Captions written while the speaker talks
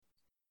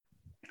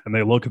and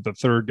they look at the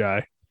third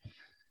guy.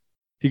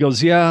 He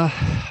goes, yeah,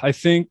 I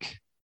think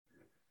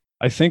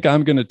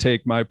I'm going to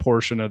take my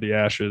portion of the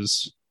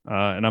ashes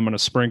and I'm going to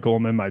sprinkle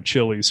them in my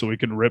chili so we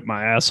can rip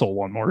my asshole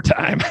one more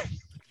time.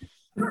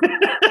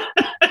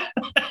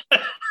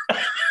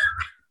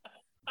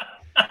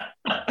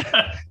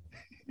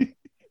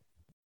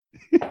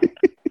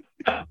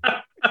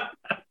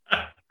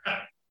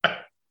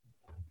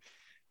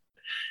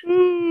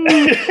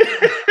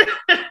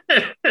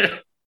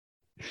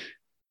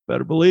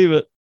 Better believe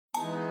it.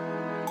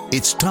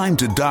 It's time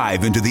to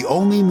dive into the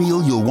only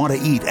meal you'll want to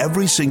eat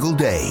every single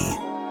day.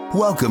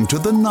 Welcome to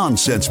the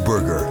Nonsense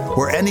Burger,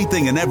 where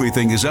anything and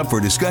everything is up for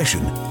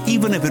discussion,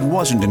 even if it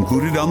wasn't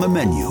included on the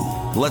menu.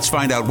 Let's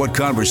find out what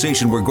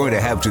conversation we're going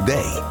to have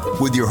today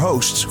with your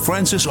hosts,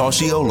 Francis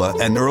Osceola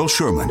and Earl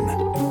Sherman.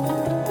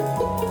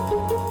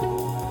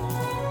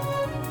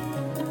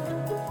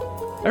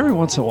 Every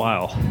once in a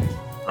while.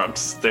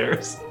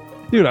 Upstairs?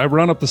 Dude, I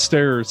run up the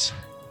stairs.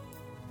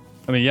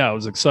 I mean, yeah, I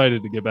was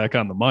excited to get back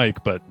on the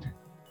mic, but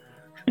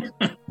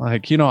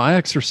like, I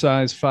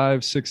exercise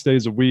 5-6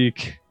 days a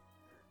week.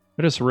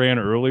 I just ran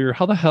earlier.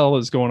 How the hell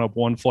is going up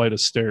one flight of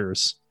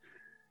stairs?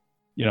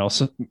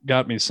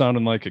 Got me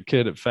sounding like a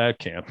kid at fat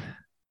camp.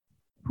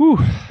 Whew,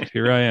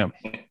 here I am.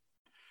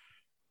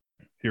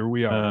 Here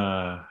we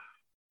are.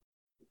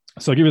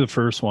 So I'll give you the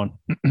first one.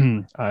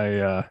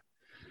 I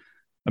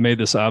made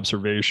this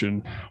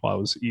observation while I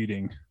was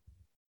eating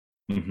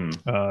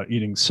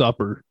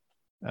supper,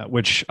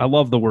 which I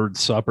love the word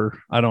supper.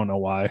 I don't know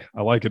why.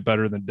 I like it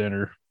better than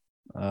dinner.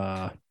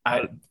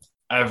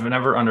 I've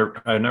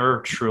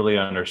never truly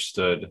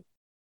understood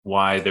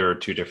why there are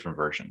two different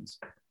versions.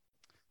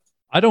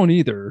 I don't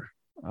either.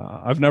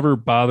 I've never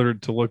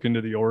bothered to look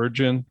into the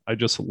origin. I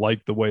just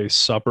like the way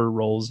supper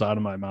rolls out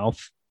of my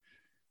mouth.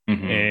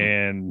 Mm-hmm.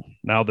 And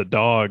now the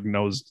dog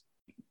knows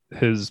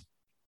his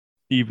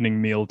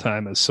evening meal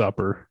time is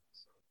supper.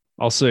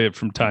 I'll say it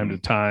from time to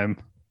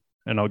time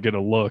and I'll get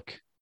a look.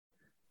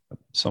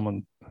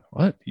 Someone,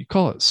 what? You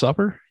call it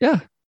supper? Yeah.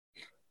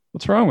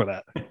 What's wrong with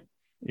that?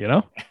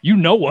 You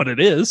know what it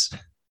is.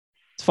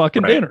 It's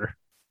fucking dinner.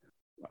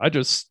 I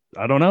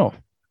don't know.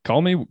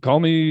 Call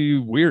me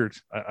weird.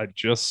 I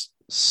just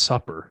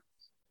supper.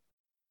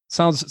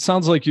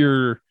 Sounds like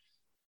you're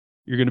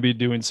going to be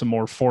doing some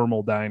more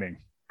formal dining.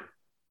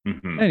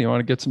 Mm-hmm. Hey, you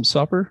want to get some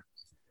supper?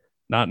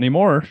 Not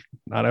anymore.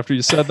 Not after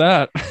you said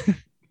that.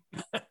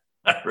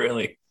 Not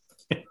really.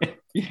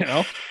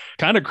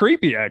 Kind of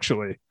creepy,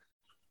 actually.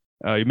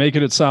 You're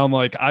making it sound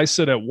like I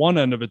sit at one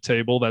end of a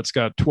table that's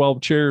got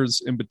 12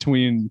 chairs in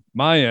between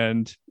my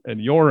end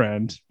and your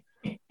end.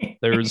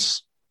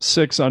 There's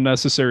 6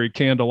 unnecessary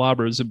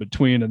candelabras in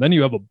between, and then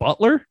you have a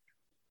butler?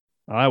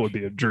 That would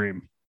be a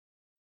dream.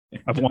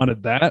 I've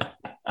wanted that.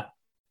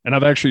 And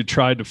I've actually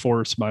tried to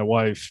force my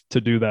wife to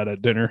do that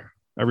at dinner.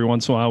 Every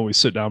once in a while, we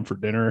sit down for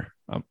dinner,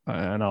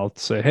 and I'll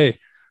say, hey,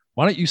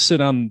 why don't you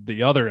sit on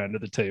the other end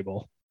of the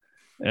table,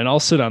 and I'll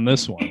sit on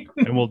this one,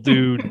 and we'll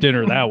do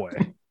dinner that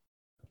way.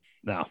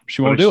 No,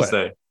 she won't do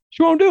it.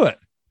 She won't do it.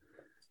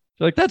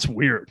 She's like, that's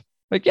weird.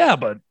 Like, yeah,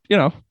 but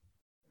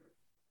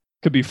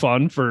could be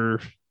fun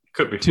for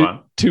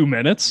 2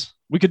 minutes.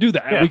 We could do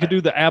that. Yeah. We could do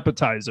the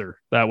appetizer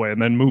that way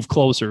and then move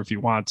closer if you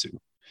want to.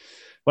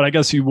 But I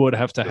guess you would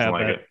have to have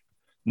that. It.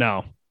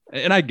 No.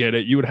 And I get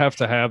it. You would have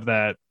to have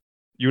that.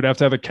 You would have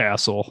to have a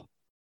castle,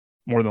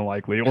 more than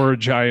likely, or a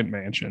giant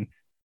mansion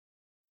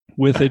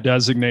with a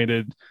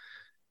designated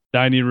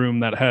dining room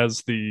that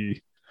has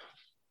the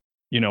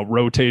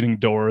rotating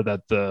door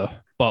that the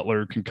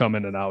butler can come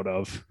in and out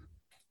of,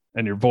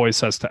 and your voice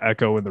has to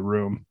echo in the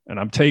room. And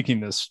I'm taking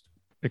this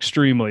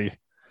extremely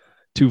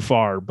too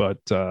far, but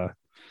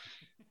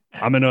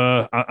I'm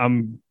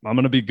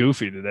gonna be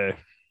goofy today.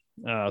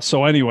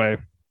 So anyway,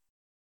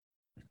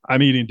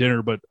 I'm eating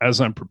dinner, but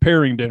as I'm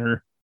preparing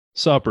dinner,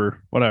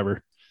 supper,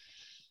 whatever,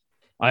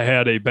 I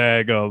had a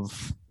bag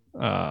of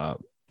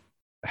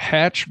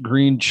Hatch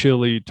green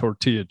chili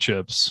tortilla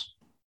chips,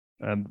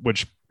 and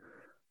which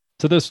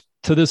to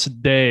this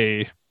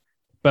day,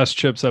 best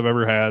chips I've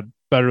ever had,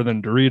 better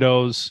than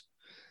Doritos,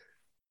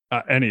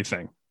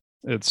 anything.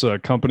 It's a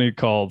company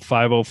called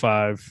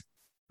 505.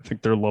 I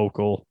think they're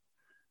local.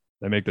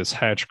 They make this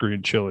Hatch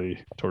green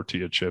chili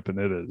tortilla chip, and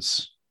it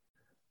is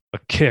a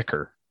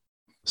kicker.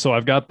 So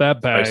I've got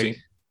that bag.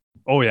 Spicy.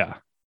 Oh, yeah.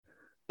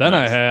 Then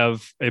nice. I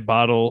have a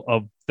bottle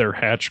of their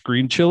Hatch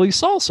green chili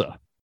salsa.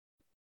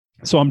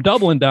 So I'm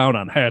doubling down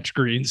on Hatch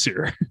greens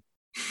here.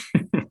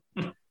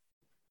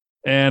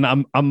 And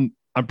I'm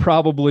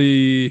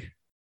probably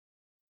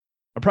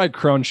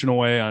crunching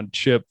away on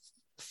chip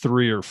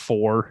 3 or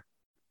 4.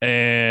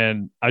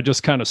 And I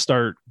just kind of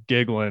start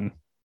giggling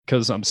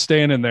because I'm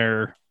standing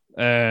there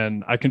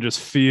and I can just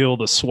feel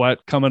the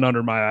sweat coming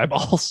under my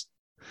eyeballs.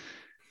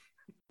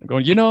 I'm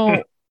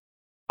going,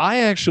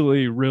 I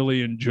actually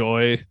really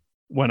enjoy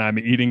when I'm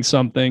eating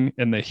something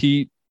and the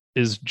heat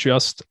is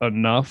just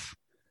enough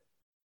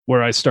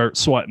where I start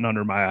sweating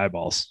under my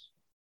eyeballs.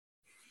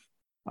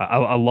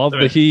 I love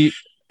the heat.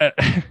 I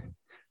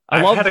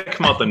had to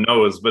come out the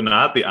nose, but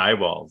not the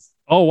eyeballs.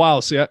 Oh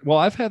wow. See,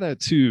 I've had that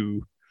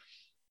too,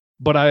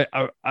 but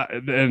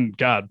and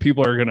God,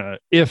 people are gonna,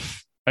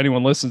 if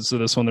anyone listens to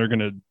this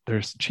one,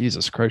 there's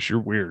Jesus Christ, you're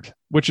weird,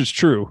 which is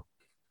true.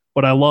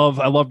 But I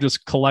love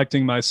just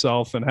collecting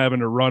myself and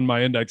having to run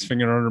my index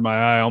finger under my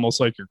eye, almost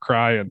like you're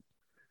crying.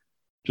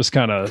 Just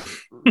kind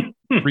of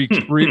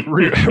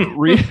recalibrate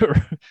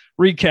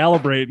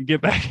and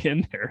get back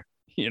in there.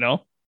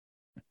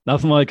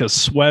 Nothing like a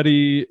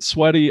sweaty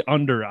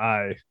under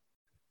eye.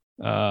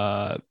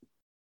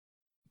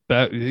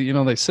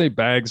 They say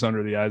bags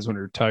under the eyes when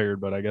you're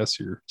tired, but I guess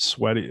you're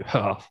sweaty.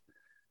 Oh,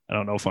 I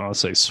don't know if I want to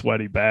say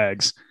sweaty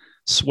bags,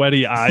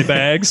 sweaty eye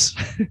bags.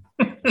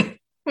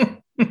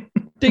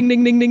 Ding,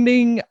 ding, ding, ding,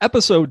 ding.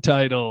 Episode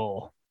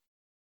title.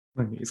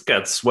 He's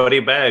got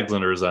sweaty bags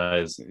under his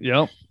eyes.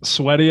 Yep.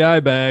 Sweaty eye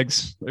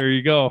bags. There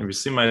you go. Have you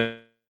seen my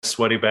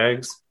sweaty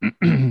bags?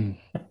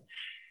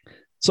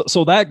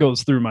 So that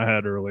goes through my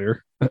head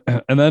earlier.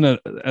 And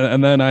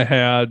then I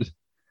had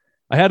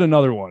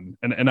another one,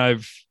 and I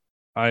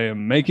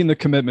am making the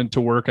commitment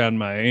to work on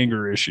my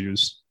anger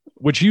issues,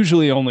 which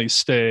usually only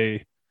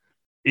stay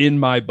in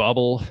my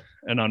bubble.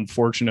 And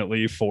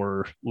unfortunately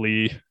for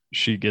Lee,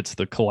 she gets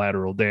the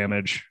collateral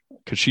damage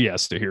because she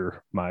has to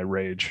hear my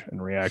rage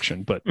and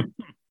reaction. But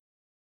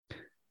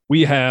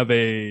we have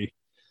a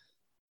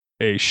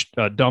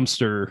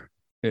dumpster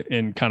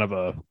in kind of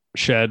a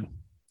shed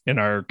in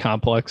our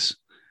complex.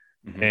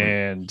 Mm-hmm.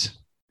 And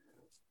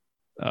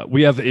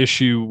we have the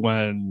issue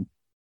when,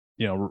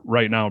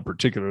 right now in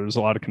particular, there's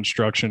a lot of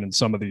construction and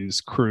some of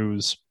these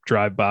crews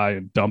drive by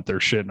and dump their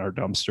shit in our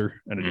dumpster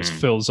and it just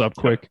fills up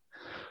quick.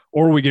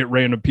 Or we get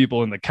random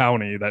people in the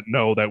county that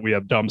know that we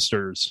have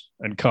dumpsters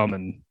and come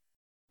and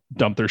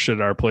dump their shit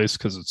at our place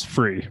because it's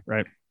free,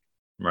 right?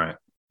 Right.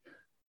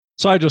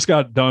 So I just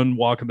got done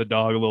walking the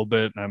dog a little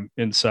bit, and I'm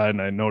inside,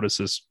 and I noticed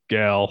this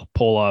gal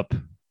pull up,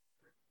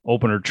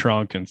 open her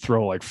trunk, and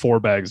throw like 4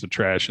 bags of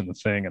trash in the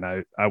thing. And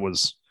I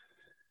was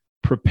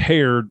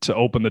prepared to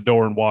open the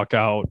door and walk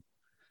out,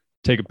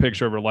 take a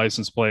picture of her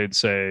license plate,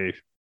 say,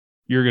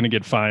 "You're going to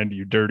get fined,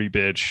 you dirty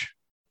bitch.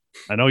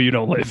 I know you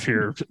don't live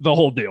here," the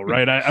whole deal,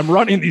 right? I'm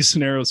running these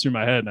scenarios through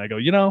my head, and I go,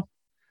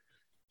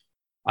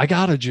 I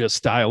got to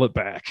just dial it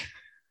back.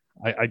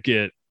 I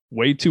get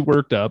way too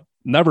worked up,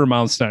 never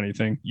amounts to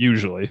anything,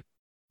 usually.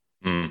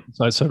 So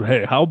I said,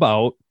 hey, how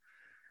about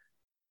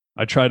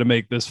I try to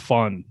make this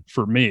fun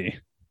for me?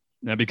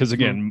 Now, because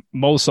again,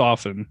 most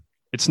often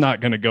it's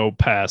not going to go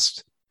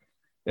past.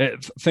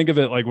 Think of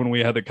it like when we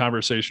had the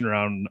conversation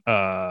around,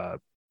 when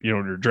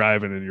you're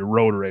driving and you're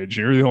road rage,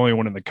 you're the only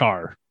one in the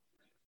car.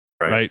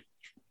 Right?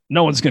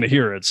 No one's going to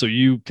hear it. So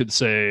you could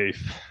say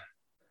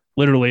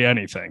literally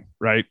anything,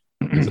 right?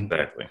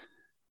 Exactly.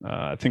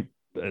 I think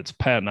it's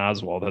Patton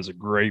Oswalt has a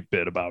great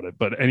bit about it.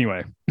 But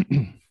anyway,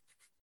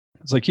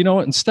 it's like,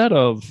 instead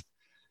of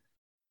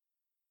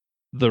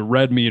the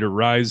red meter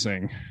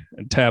rising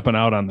and tapping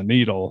out on the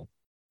needle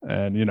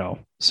and,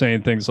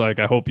 saying things like,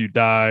 I hope you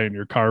die and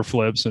your car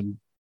flips and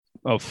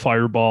a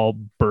fireball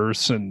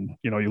bursts and,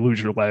 you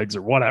lose your legs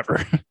or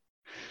whatever.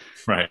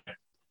 Right.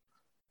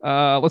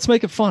 Let's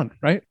make it fun,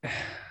 right?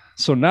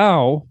 So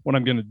now what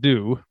I'm going to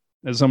do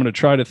is I'm going to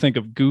try to think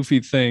of goofy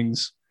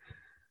things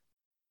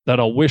that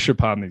I'll wish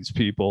upon these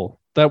people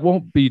that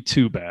won't be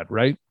too bad,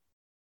 right?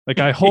 Like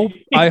I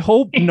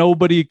hope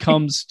nobody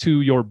comes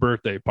to your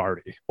birthday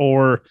party,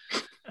 or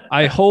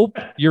I hope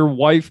your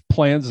wife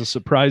plans a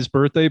surprise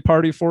birthday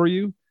party for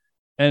you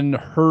and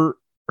her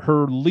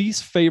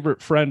least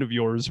favorite friend of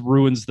yours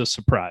ruins the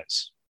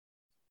surprise.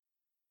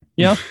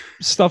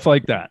 Stuff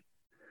like that.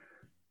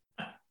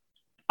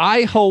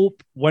 I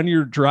hope when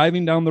you're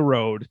driving down the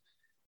road,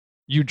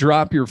 you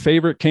drop your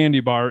favorite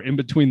candy bar in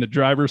between the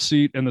driver's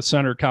seat and the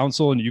center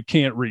console and you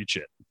can't reach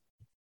it.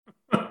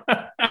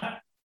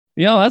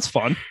 That's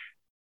fun.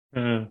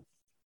 I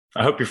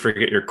hope you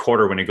forget your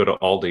quarter when you go to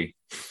Aldi.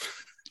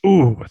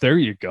 Ooh, there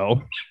you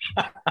go.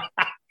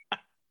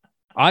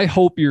 I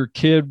hope your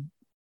kid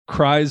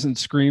cries and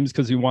screams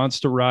because he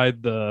wants to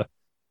ride the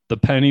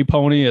penny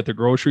pony at the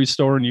grocery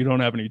store and you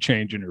don't have any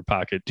change in your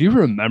pocket. Do you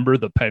remember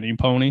the penny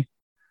pony?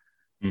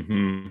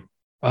 Mm-hmm.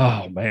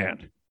 Oh,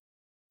 man.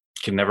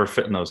 Can never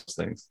fit in those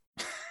things.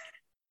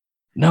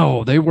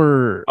 No, they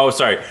were. Oh,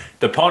 sorry.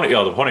 The pony.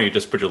 The pony. You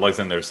just put your legs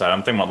in their side.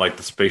 I'm thinking about like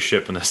the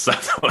spaceship and the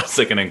stuff that was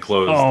like an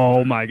enclosed.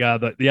 Oh my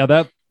god.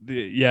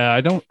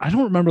 I don't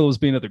remember those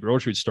being at the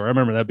grocery store. I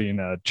remember that being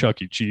a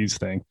Chuck E. Cheese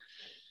thing.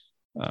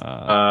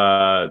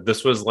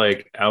 This was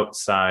like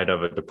outside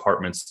of a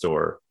department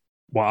store.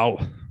 Wow.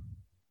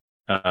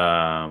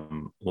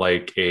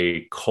 Like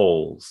a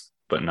Kohl's,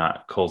 but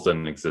not Kohl's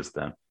didn't exist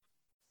then.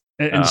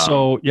 And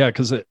so,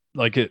 because it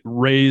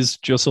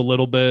raised just a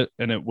little bit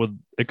and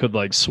it could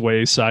like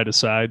sway side to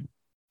side.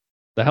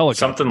 The helicopter,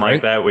 something right?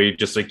 like that, where you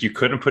just like, you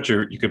couldn't put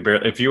you could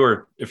barely, if you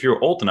were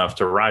old enough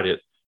to ride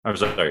it. I'm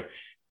sorry.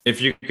 If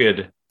you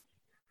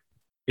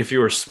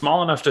were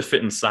small enough to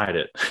fit inside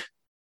it,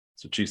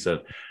 that's what she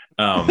said.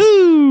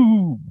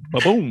 Boom.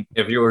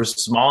 If you were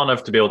small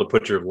enough to be able to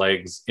put your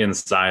legs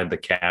inside the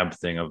cab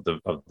thing of the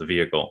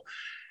vehicle,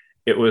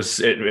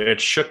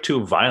 it shook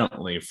too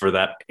violently for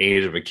that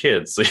age of a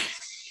kid. So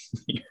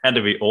you had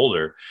to be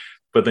older,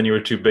 but then you were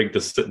too big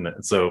to sit in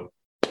it. So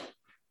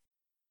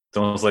it's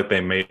almost like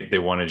they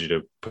wanted you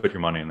to put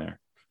your money in there.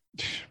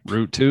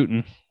 Root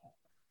tootin'.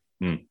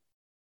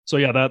 So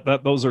yeah,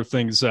 that those are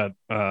things that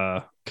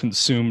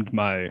consumed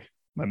my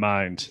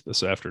mind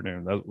this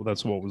afternoon.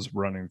 That's what was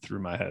running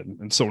through my head.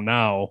 And so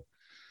now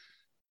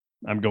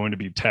I'm going to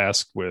be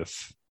tasked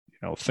with,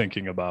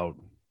 thinking about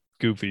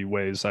goofy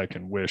ways I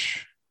can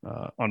wish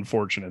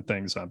unfortunate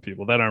things on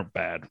people that aren't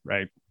bad,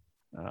 right?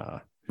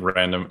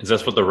 Random. Is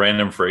that what the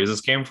random phrases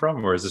came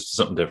from, or is this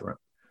something different?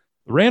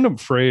 The random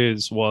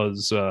phrase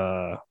was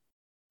I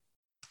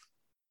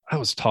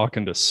was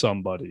talking to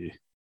somebody,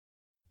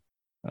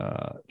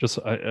 just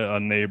a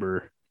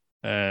neighbor,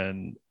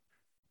 and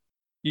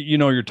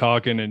you're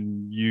talking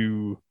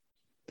and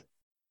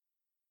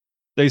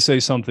they say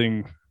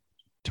something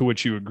to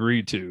which you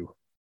agree to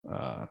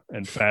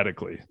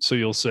emphatically. So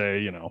you'll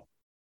say,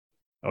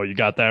 oh, you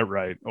got that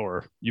right,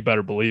 or you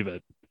better believe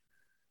it.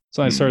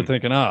 So I started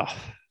thinking,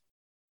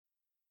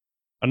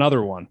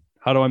 another one.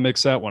 How do I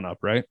mix that one up,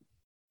 right?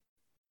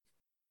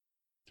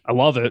 I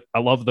love it. I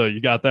love the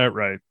you got that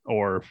right,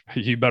 or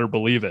you better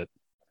believe it.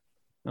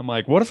 I'm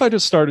like, what if I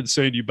just started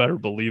saying you better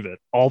believe it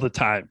all the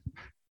time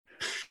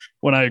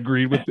when I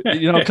agreed with,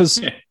 because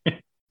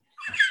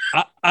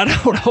I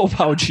don't know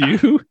about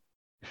you.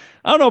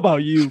 I don't know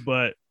about you,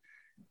 but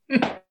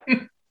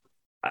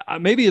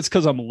maybe it's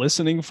because I'm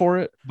listening for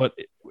it, but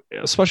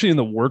especially in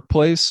the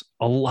workplace,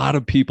 a lot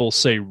of people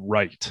say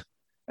right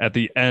at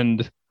the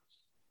end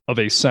of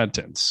a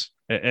sentence.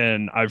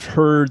 And I've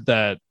heard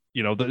that,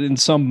 in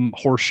some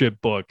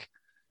horseshit book,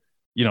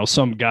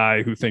 some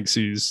guy who thinks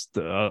he's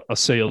a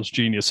sales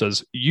genius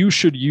says, you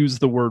should use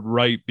the word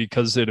right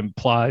because it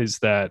implies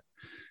that,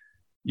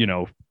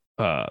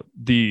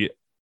 the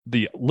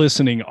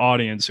listening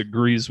audience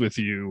agrees with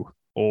you,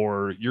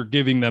 or you're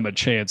giving them a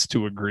chance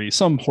to agree.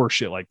 Some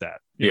horseshit like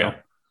that. You know?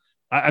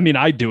 I mean,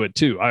 I do it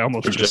too. I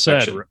almost just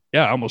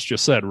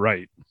said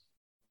right.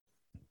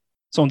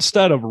 So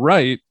instead of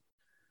right,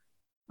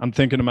 I'm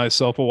thinking to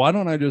myself, well, why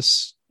don't I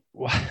just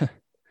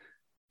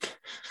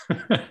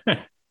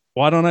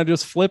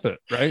flip it?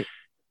 Right.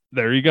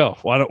 There you go.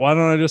 Why don't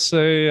I just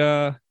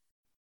say,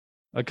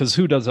 because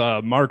who does,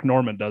 Mark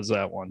Norman does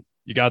that one.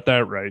 You got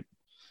that right.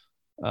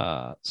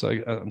 So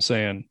I'm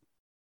saying,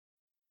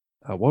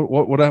 what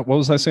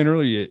was I saying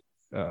earlier?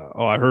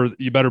 I heard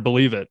you better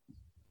believe it.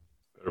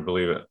 Better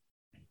believe it.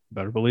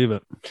 Better believe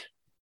it.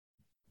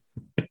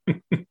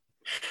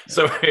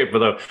 So,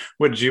 but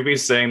would you be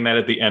saying that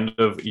at the end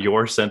of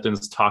your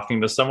sentence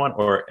talking to someone,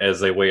 or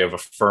as a way of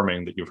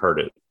affirming that you've heard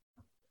it?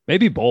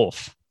 Maybe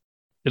both.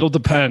 It'll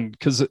depend,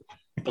 because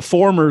the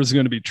former is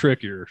going to be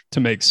trickier to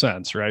make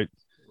sense, right?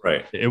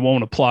 Right. It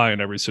won't apply in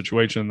every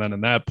situation. And then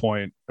in that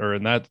point, or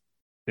in that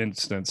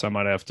instance, I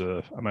might have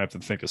to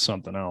think of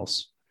something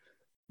else.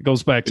 It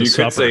goes back to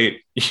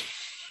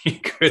you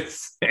could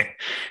say,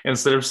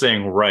 instead of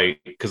saying right,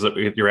 because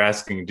you're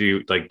asking,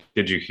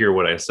 did you hear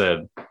what I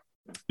said?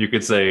 You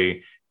could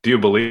say, do you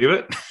believe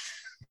it?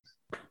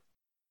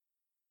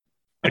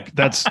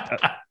 That's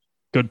a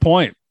good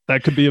point.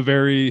 That could be a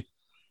very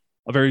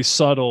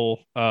subtle,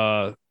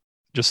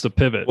 just a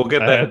pivot. We'll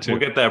get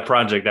that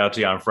project out to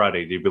you on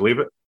Friday. Do you believe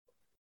it?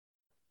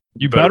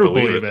 You better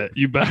believe it.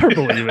 You better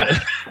believe it.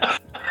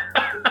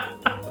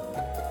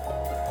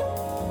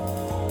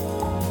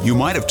 You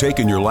might have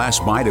taken your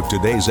last bite of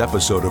today's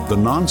episode of The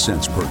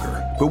Nonsense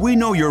Burger, but we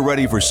know you're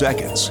ready for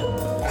seconds.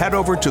 Head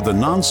over to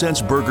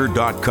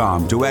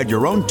thenonsenseburger.com to add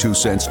your own 2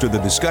 cents to the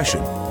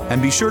discussion,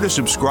 and be sure to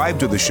subscribe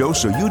to the show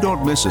so you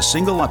don't miss a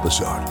single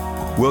episode.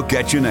 We'll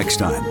catch you next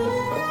time.